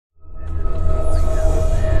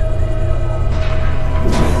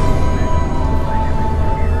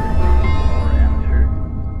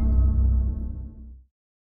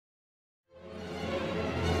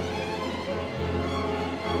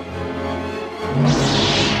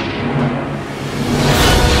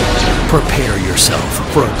Prepare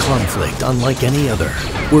yourself for a conflict unlike any other,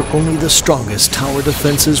 where only the strongest tower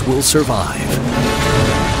defenses will survive.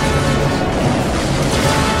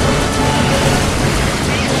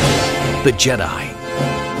 The Jedi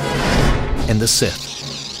and the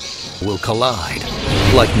Sith will collide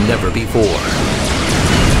like never before.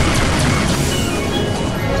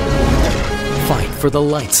 Fight for the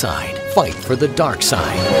light side, fight for the dark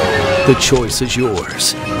side. The choice is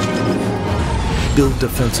yours. Build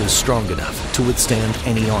defenses strong enough to withstand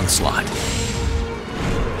any onslaught.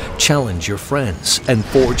 Challenge your friends and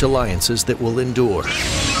forge alliances that will endure.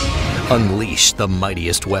 Unleash the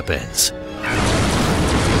mightiest weapons.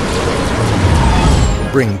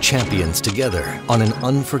 Bring champions together on an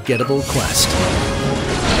unforgettable quest.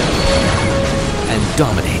 And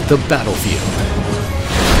dominate the battlefield.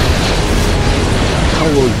 How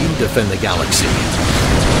will you defend the galaxy?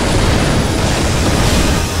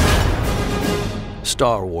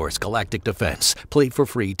 Star Wars Galactic Defense. Play for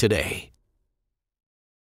free today.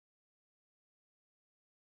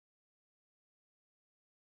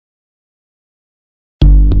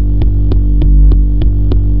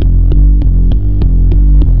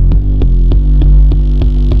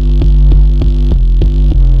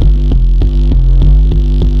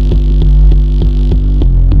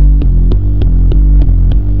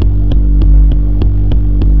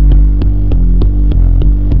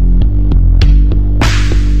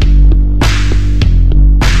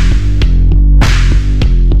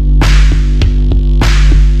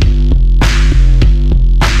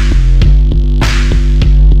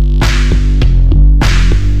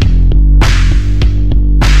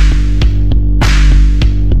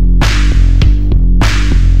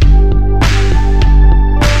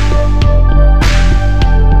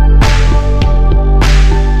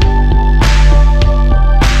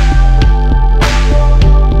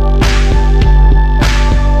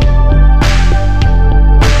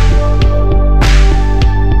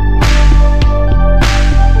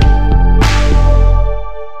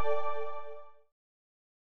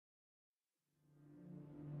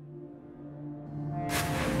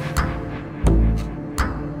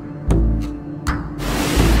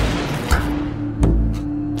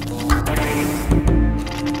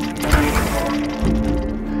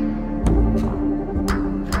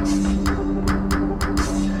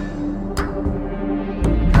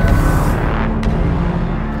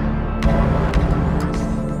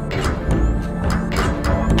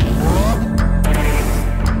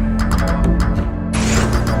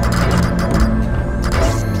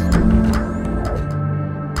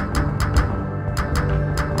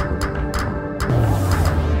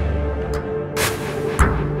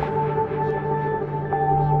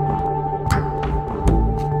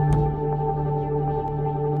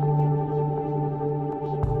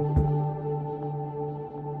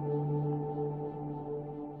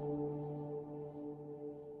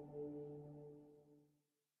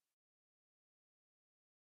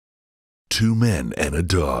 Two men and a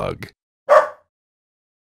dog.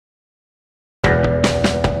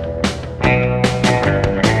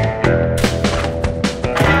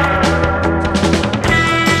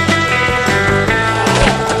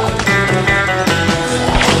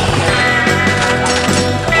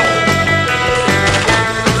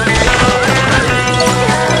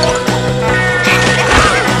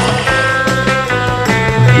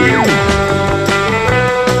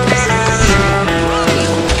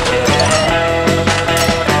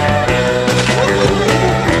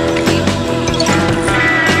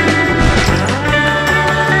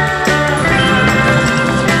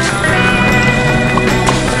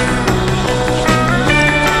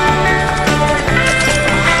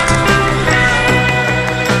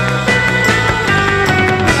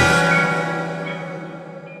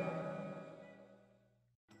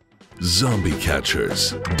 Zombie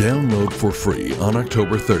Catchers. Download for free on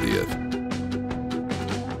October 30th.